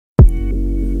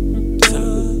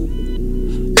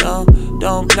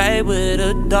Don't play with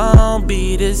her, don't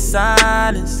be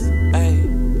dishonest. Ay.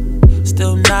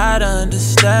 Still not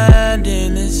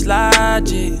understanding this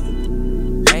logic.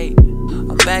 Ay.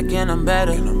 I'm back and I'm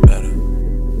better.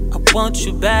 I want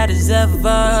you bad as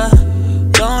ever.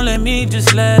 Don't let me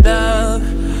just let up.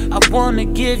 I wanna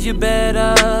give you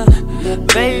better.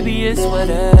 Baby, it's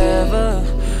whatever.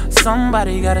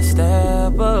 Somebody gotta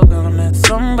step up. Gonna let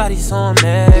somebody so I'm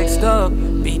next up.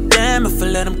 Be damned if I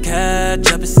let them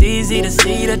catch up. It's easy to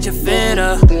see that you're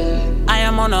fitter. I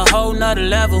am on a whole nother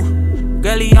level.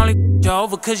 Girl, he only you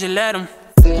over cause you let him.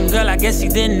 Girl, I guess he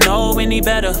didn't know any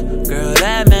better. Girl,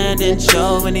 that man didn't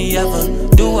show any ever.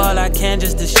 Do all I can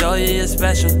just to show you you're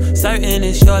special. Certain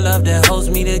it's your love that holds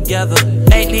me together.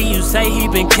 Lately you say he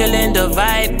been killing the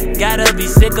vibe. Gotta be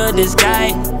sick of this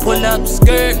guy. Pull up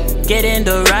skirt, get in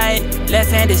the right. Left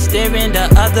hand is steering, the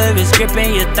other is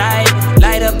gripping your thigh.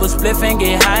 Light up a spliff and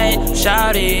get high.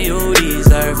 Shawty, you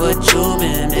deserve what you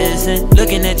been missing.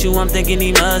 Looking at you, I'm thinking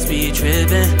he must be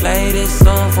tripping. Play this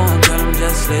song for him, tell him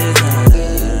just listen.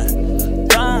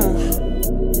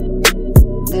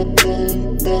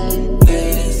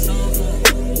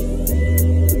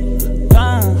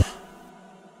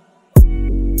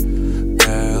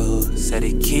 Girl said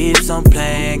he keeps on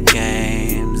playing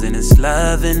games and his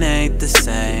loving ain't the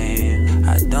same.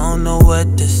 I don't know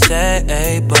what to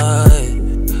say, but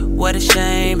what a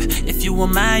shame. If you were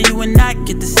mine, you would not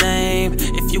get the same.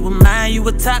 If you were mine, you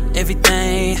would top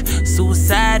everything.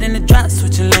 Suicide in the drop,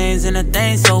 switching lanes in a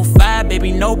thing. So fire,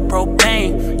 baby, no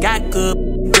propane. Got good,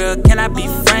 girl, can I be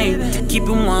framed? Keep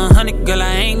it 100, girl,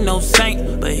 I ain't no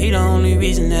saint. But he the only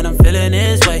reason that I'm feeling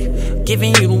this way.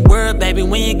 Giving you the word, baby,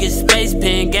 when you get space.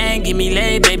 Pen gang, give me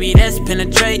lay, baby, that's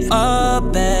penetrate. Oh,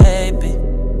 baby.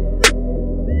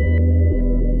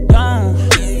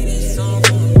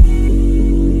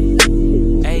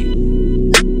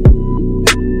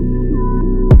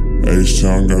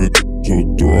 H-Town got a so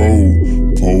throw.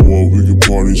 Pull up, we can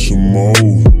party some more.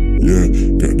 Yeah,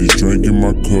 got this drink in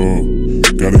my cup.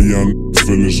 Got a young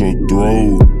feeling so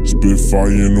throw. Spit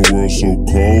fire in the world so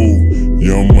cold.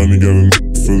 Young money got a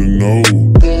feeling no.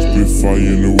 Spit fire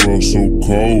in the world so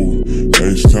cold.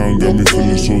 H-Town got me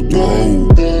feeling so throw.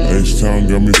 H-Town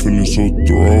got me feeling so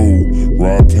throw.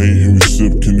 Ride paint and we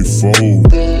sip candy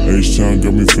fold. H-Town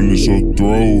got me feeling so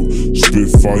throw. Spit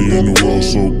fire in the world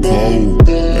so cold.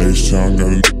 H-Town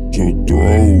got a so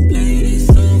throw.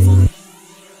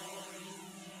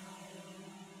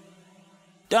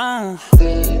 Don't